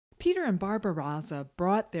Peter and Barbara Rzasa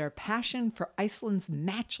brought their passion for Iceland's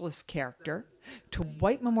matchless character to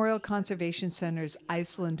White Memorial Conservation Center's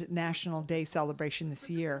Iceland National Day celebration this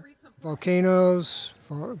year. Volcanoes,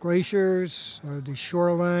 glaciers, the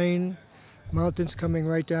shoreline, mountains coming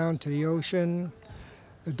right down to the ocean,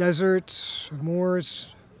 the deserts,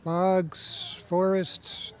 moors, bogs,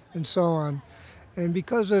 forests, and so on. And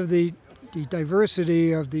because of the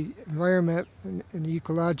diversity of the environment and the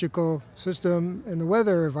ecological system and the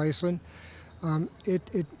weather of Iceland,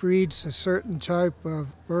 it breeds a certain type of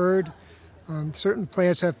bird. Certain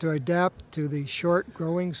plants have to adapt to the short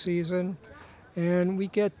growing season, and we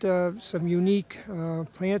get some unique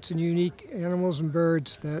plants and unique animals and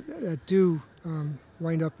birds that do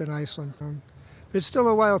wind up in Iceland. It's still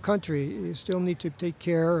a wild country. You still need to take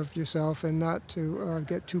care of yourself and not to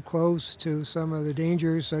get too close to some of the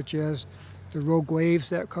dangers, such as the rogue waves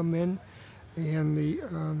that come in, and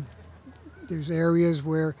there's areas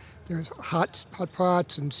where there's hot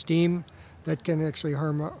pots and steam that can actually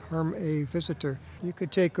harm a visitor. You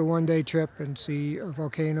could take a one-day trip and see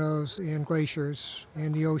volcanoes and glaciers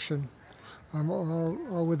and the ocean,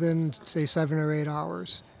 all within, say, 7 or 8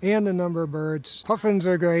 hours. And a number of birds. Puffins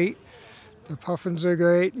are great. The puffins are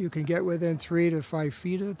great. You can get within 3 to 5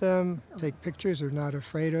 feet of them. Take pictures. They're not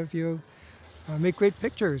afraid of you. Make great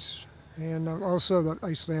pictures. And also the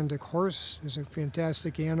Icelandic horse is a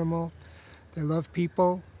fantastic animal. They love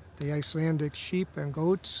people. The Icelandic sheep and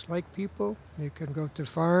goats like people. They can go to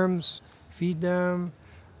farms, feed them,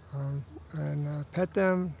 and pet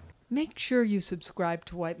them. Make sure you subscribe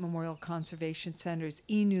to White Memorial Conservation Center's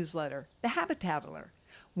e-newsletter, The Habitataler.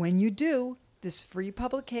 When you do, this free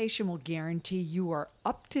publication will guarantee you are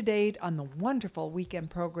up to date on the wonderful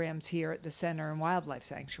weekend programs here at the Center and Wildlife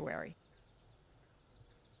Sanctuary.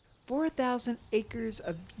 4,000 acres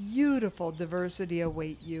of beautiful diversity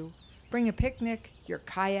await you. Bring a picnic, your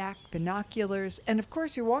kayak, binoculars, and of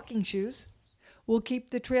course your walking shoes. We'll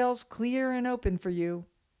keep the trails clear and open for you.